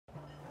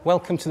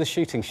Welcome to the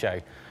shooting show.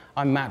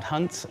 I'm Matt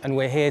Hunt and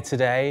we're here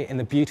today in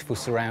the beautiful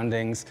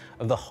surroundings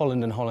of the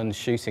Holland Holland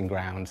shooting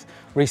ground,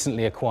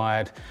 recently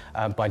acquired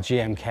by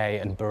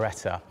GMK and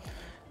Beretta.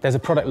 There's a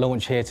product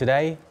launch here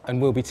today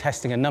and we'll be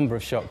testing a number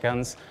of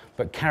shotguns,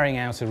 but carrying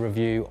out a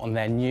review on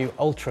their new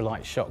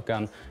ultralight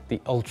shotgun, the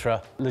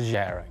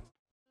Ultraleggero.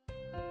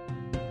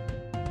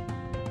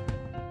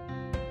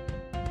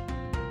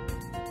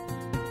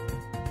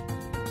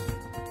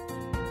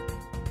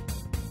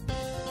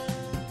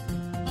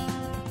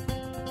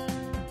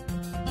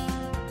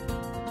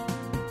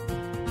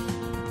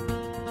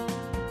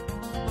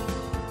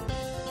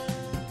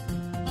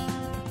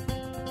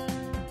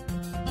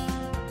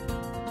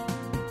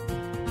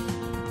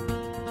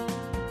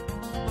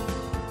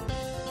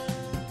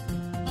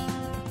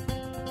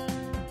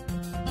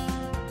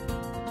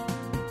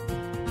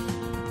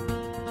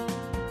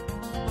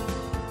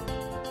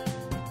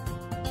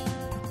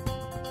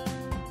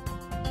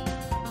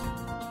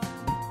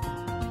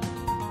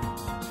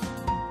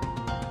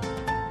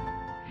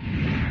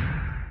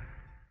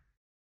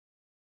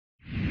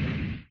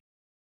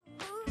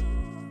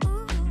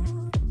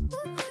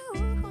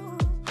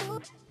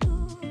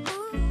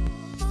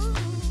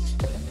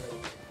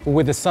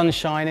 With the sun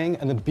shining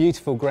and the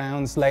beautiful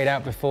grounds laid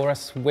out before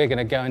us, we're going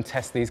to go and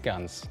test these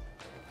guns.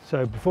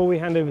 So before we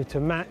hand over to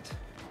Matt,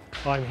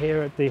 I'm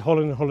here at the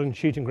Holland Holland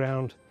shooting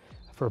ground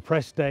for a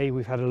press day.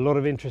 We've had a lot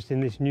of interest in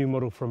this new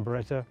model from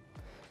Beretta.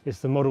 It's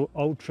the model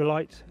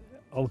Ultralight,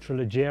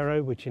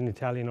 Ultraleggero, which in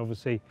Italian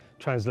obviously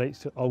translates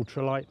to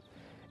ultralight.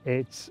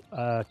 It's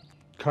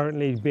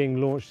currently being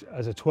launched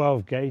as a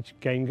 12 gauge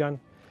game gun.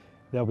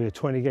 There'll be a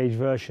 20 gauge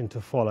version to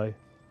follow.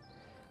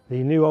 The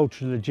new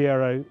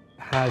Ultraleggero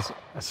has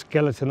a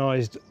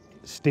skeletonized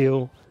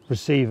steel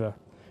receiver,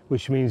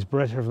 which means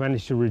Beretta have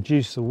managed to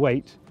reduce the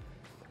weight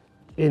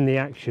in the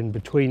action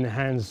between the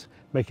hands,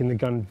 making the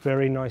gun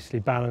very nicely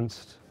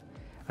balanced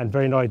and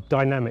very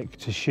dynamic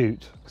to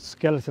shoot.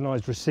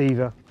 Skeletonized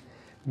receiver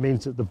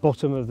means that the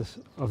bottom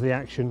of the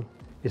action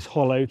is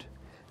hollowed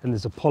and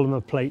there's a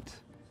polymer plate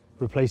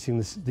replacing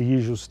the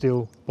usual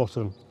steel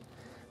bottom.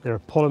 There are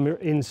polymer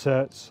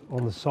inserts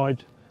on the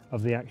side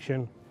of the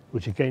action,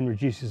 which again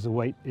reduces the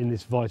weight in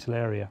this vital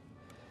area.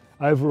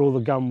 Overall, the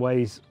gun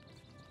weighs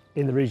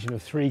in the region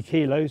of 3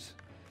 kilos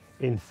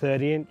in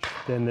 30 inch.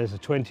 Then there's a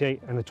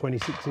 28 and a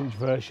 26 inch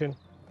version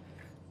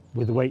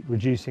with the weight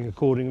reducing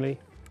accordingly.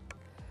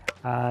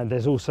 And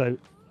there's also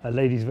a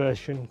ladies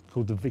version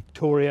called the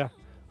Victoria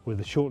with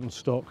the shortened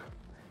stock,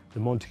 the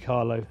Monte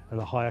Carlo and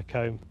the higher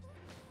comb,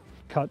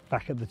 cut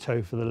back at the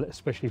toe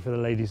especially for the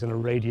ladies, and a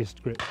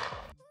radiused grip.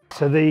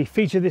 So the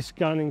feature of this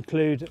gun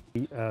include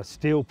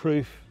steel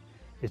proof.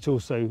 It's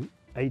also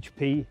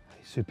HP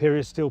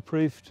superior steel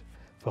proofed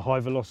for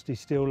high velocity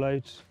steel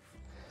loads.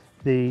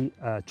 The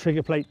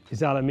trigger plate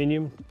is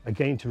aluminium,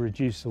 again to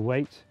reduce the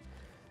weight.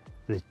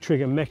 The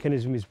trigger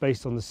mechanism is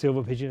based on the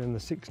Silver Pigeon and the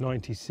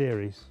 690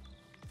 series.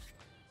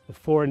 The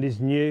forend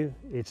is new.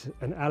 It's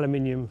an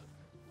aluminium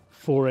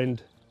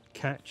forend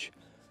catch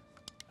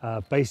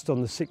based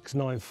on the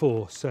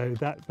 694. So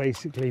that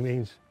basically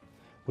means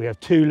we have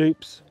 2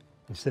 loops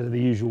instead of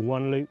the usual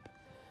 1 loop.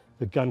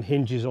 The gun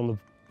hinges on the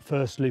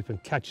first loop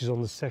and catches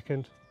on the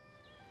second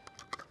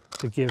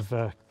to give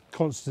a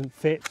constant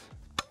fit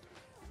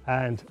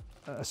and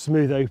a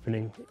smooth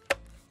opening.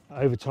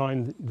 Over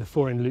time, the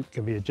forend loop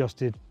can be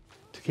adjusted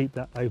to keep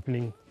that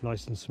opening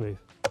nice and smooth.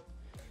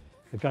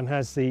 The gun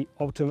has the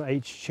Optima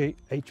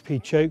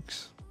HP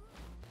chokes.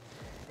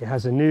 It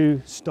has a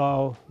new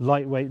style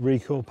lightweight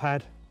recoil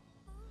pad.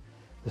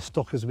 The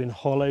stock has been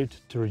hollowed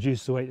to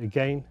reduce the weight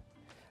again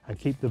and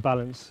keep the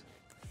balance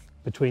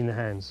between the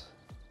hands.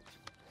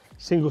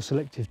 Single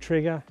selective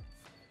trigger,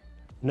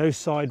 no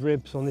side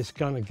ribs on this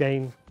gun,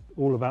 again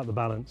all about the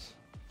balance.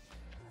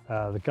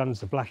 The gun's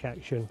the black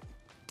action.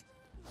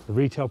 The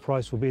retail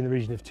price will be in the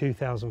region of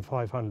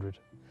 2,500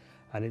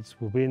 and it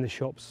will be in the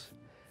shops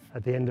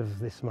at the end of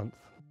this month.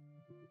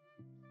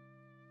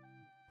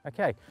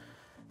 Okay,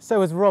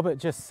 so as Robert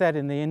just said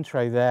in the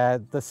intro there,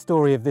 the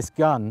story of this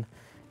gun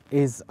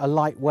is a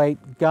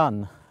lightweight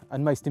gun,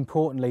 and most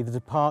importantly the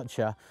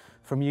departure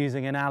from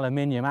using an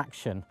aluminium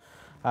action.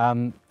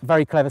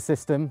 Very clever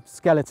system,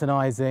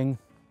 skeletonizing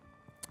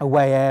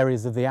away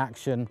areas of the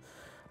action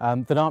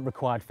that aren't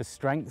required for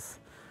strength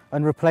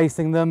and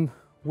replacing them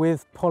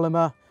with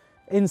polymer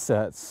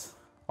inserts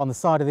on the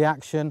side of the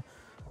action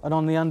and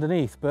on the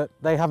underneath. But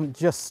they haven't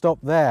just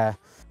stopped there.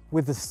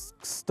 With the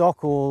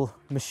stock all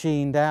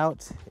machined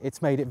out,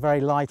 it's made it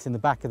very light in the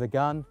back of the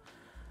gun,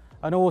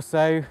 and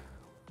also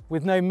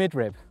with no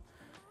midrib.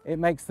 It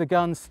makes the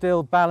gun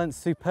still balance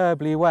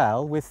superbly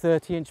well with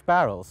 30-inch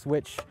barrels,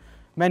 which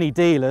many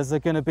dealers are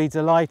going to be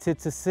delighted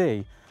to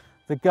see.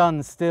 The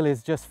gun still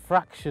is just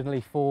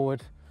fractionally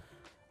forward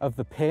of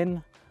the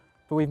pin,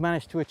 but we've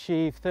managed to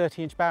achieve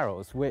 30-inch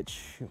barrels,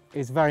 which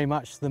is very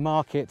much the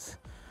market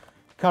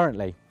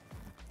currently.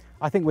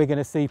 I think we're going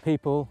to see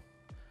people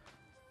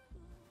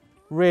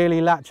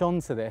really latch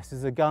onto this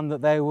as a gun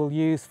that they will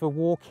use for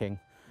walking,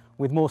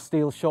 with more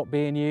steel shot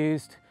being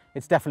used,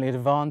 It's definitely an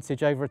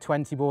advantage over a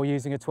 20 bore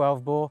using a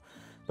 12 bore,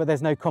 but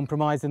there's no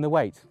compromise in the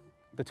weight.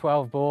 The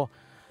 12 bore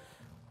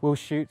will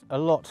shoot a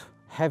lot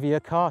heavier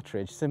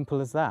cartridge,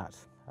 simple as that.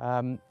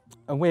 And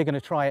we're going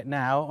to try it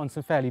now on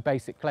some fairly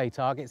basic clay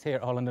targets here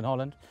at Holland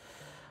Holland.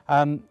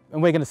 And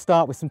we're going to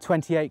start with some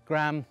 28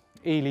 gram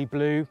Ely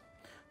Blue.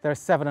 They're a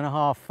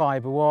 7.5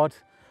 fibre wad,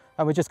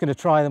 and we're just going to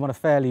try them on a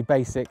fairly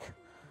basic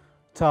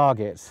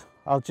target.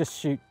 I'll just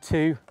shoot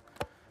 2.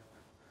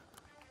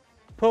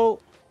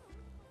 Pull.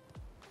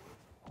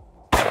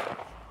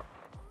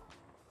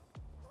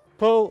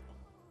 Pull.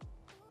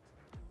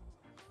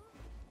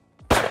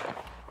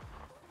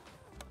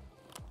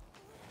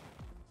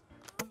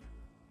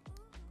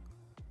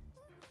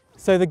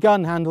 So the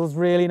gun handles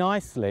really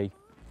nicely.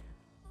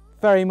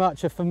 Very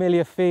much a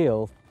familiar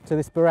feel to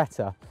this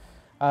Beretta,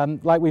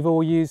 like we've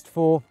all used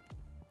for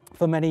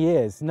many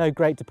years. No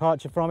great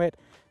departure from it.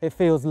 It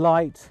feels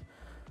light,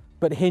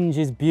 but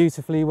hinges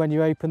beautifully when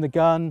you open the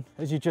gun.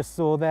 As you just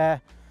saw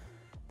there,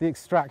 the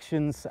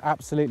extraction's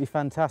absolutely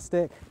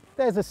fantastic.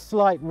 There's a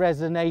slight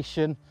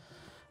resonation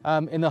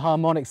in the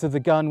harmonics of the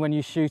gun when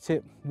you shoot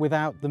it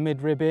without the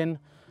mid-rib in,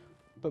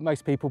 but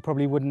most people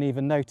probably wouldn't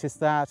even notice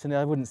that, and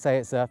I wouldn't say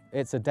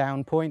it's a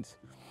down point.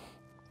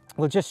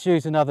 We'll just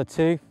shoot another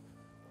 2.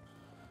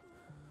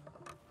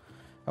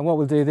 And what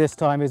we'll do this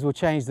time is we'll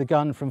change the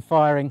gun from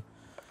firing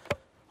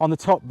on the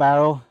top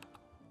barrel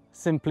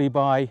simply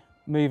by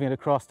moving it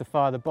across to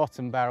fire the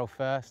bottom barrel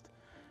first.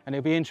 And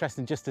it'll be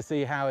interesting just to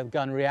see how the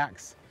gun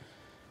reacts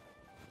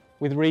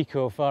with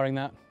recoil firing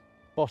that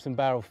bottom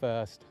barrel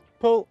first.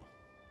 Pull.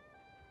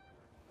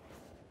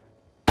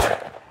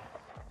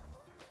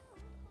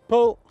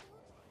 Pull.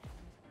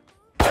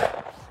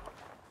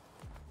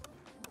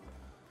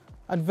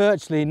 And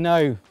virtually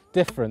no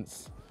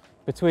difference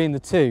between the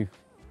two.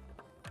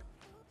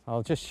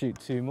 I'll just shoot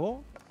 2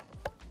 more.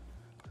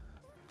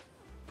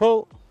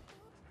 Pull.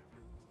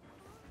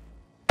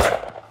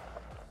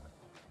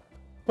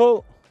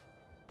 Pull.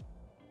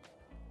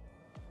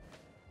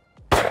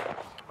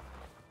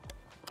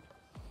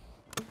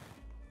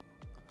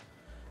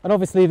 And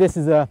obviously this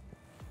is a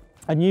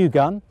new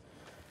gun,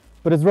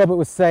 but as Robert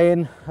was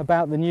saying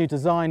about the new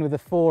design with the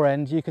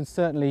forend, you can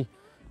certainly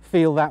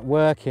feel that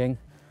working.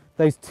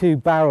 Those 2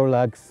 barrel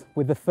lugs,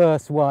 with the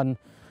first one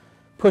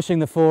pushing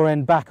the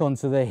forend back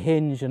onto the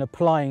hinge and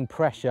applying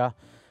pressure,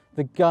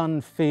 the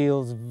gun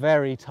feels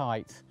very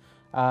tight.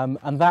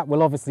 And that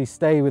will obviously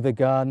stay with the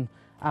gun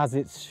as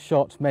it's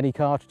shot many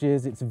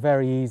cartridges. It's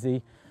very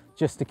easy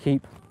just to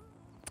keep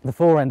the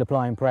forend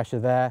applying pressure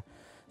there,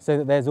 so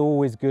that there's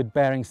always good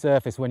bearing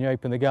surface when you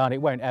open the gun.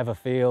 It won't ever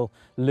feel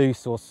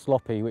loose or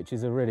sloppy, which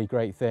is a really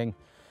great thing.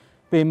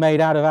 Being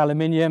made out of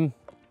aluminium,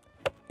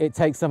 it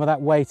takes some of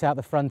that weight out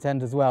the front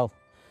end as well,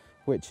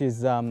 which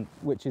is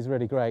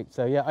really great.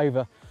 So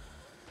yeah,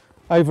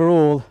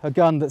 overall, a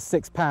gun that's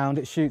 £6,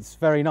 it shoots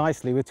very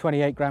nicely with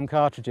 28 gram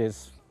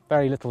cartridges.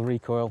 Very little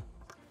recoil.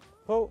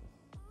 Pull.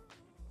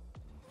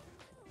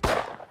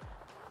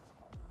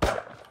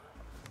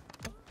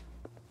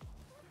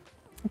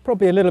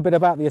 Probably a little bit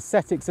about the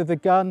aesthetics of the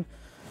gun.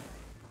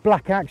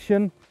 Black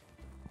action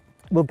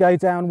will go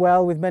down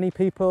well with many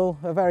people.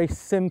 A very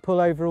simple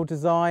overall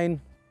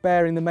design,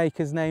 bearing the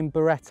maker's name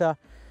Beretta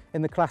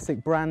in the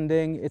classic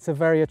branding. It's a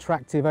very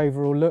attractive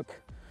overall look.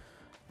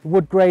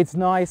 Wood grade's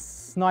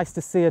nice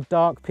to see a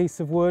dark piece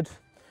of wood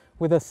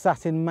with a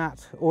satin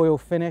matte oil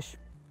finish.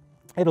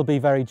 It'll be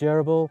very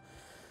durable.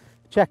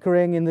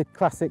 Checkering in the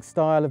classic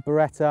style of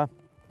Beretta.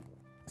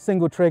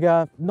 Single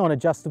trigger,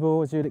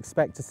 non-adjustable as you'd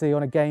expect to see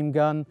on a game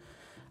gun.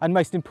 And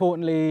most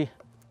importantly,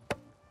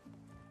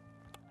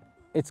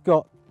 it's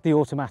got the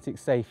automatic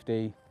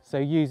safety. So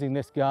using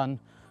this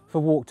gun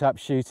for walked up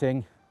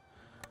shooting,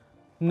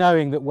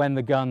 knowing that when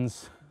the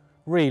gun's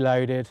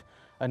reloaded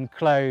and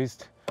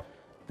closed,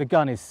 the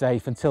gun is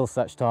safe until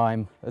such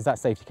time as that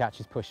safety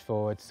catch is pushed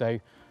forward. So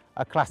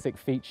a classic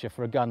feature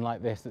for a gun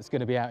like this that's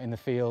going to be out in the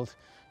field.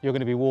 You're going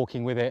to be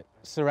walking with it,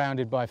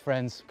 surrounded by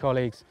friends,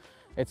 colleagues.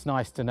 It's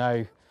nice to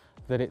know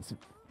that it's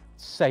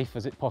safe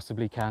as it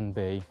possibly can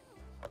be.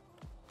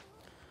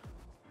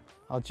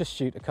 I'll just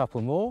shoot a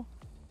couple more.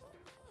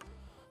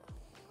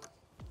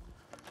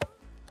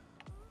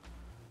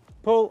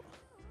 Pull.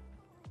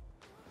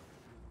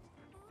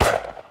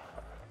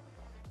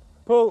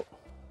 Pull.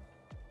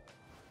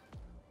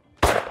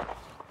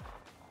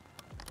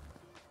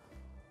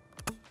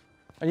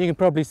 And you can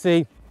probably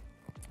see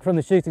from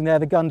the shooting there,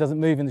 the gun doesn't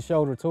move in the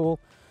shoulder at all.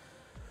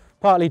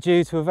 Partly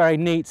due to a very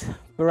neat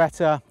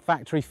Beretta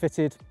factory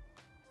fitted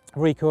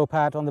recoil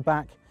pad on the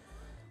back.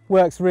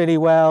 Works really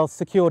well,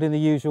 secured in the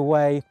usual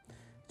way,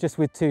 just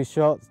with 2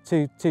 shots,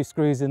 two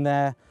screws in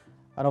there.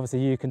 And obviously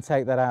you can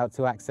take that out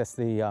to access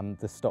the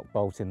stock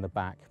bolt in the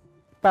back.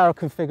 Barrel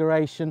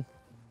configuration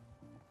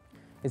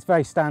is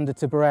very standard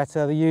to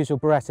Beretta, the usual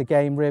Beretta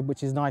game rib,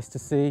 which is nice to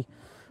see.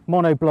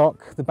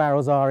 Monoblock, the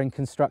barrels are in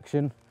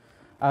construction,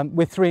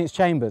 with 3-inch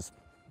chambers.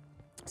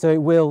 So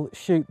it will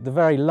shoot the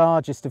very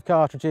largest of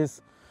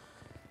cartridges,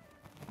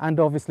 and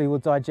obviously will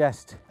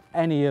digest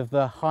any of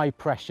the high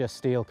pressure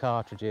steel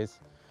cartridges.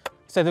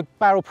 So the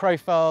barrel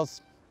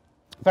profile's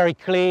very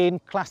clean,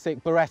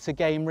 classic Beretta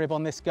game rib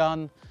on this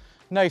gun.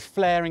 No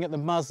flaring at the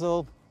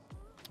muzzle,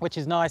 which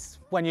is nice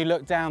when you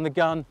look down the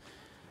gun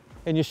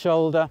in your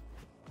shoulder.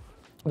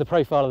 The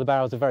profile of the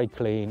barrels are very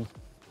clean.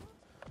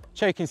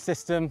 Choking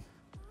system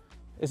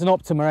is an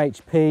Optima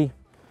HP,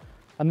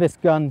 and this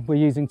gun we're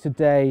using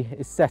today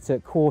is set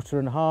at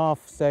 1.25,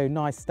 so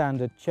nice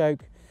standard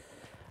choke.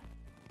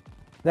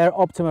 They're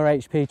Optima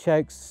HP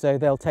chokes, so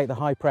they'll take the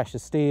high pressure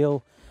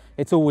steel.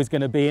 It's always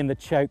going to be in the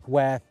choke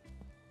where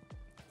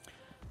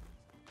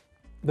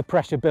the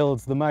pressure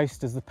builds the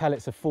most as the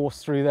pellets are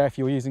forced through there if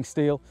you're using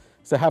steel.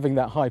 So having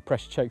that high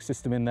pressure choke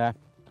system in there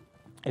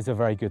is a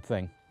very good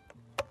thing.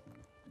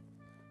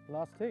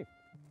 Last two.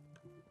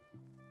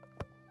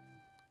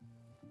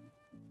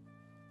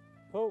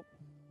 Pull.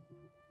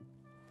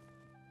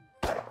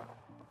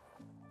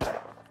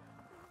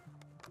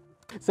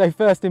 So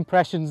first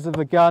impressions of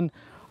the gun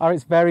are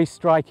its very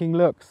striking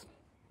looks.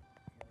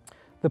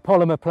 The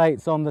polymer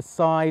plates on the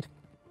side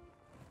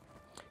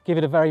give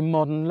it a very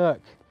modern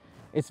look.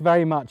 It's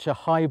very much a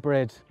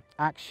hybrid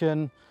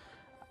action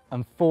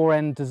and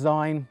fore-end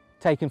design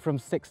taken from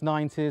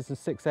 690s and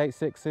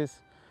 686s.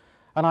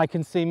 And I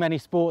can see many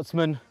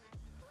sportsmen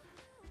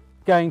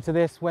going to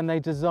this when they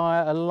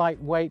desire a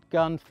lightweight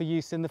gun for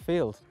use in the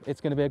field.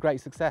 It's going to be a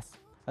great success.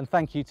 And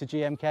thank you to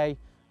GMK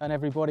and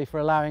everybody for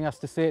allowing us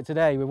to see it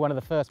today. We're one of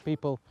the first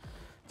people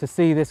to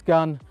see this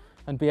gun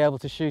and be able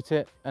to shoot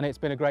it, and it's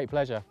been a great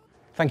pleasure.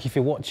 Thank you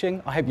for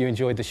watching. I hope you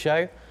enjoyed the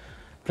show.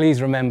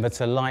 Please remember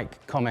to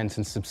like, comment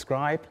and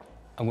subscribe,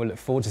 and we'll look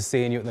forward to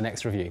seeing you at the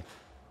next review.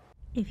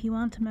 If you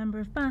aren't a member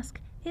of BASC,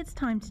 it's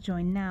time to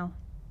join now.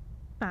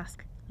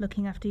 BASC,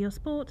 looking after your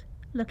sport,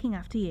 looking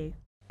after you.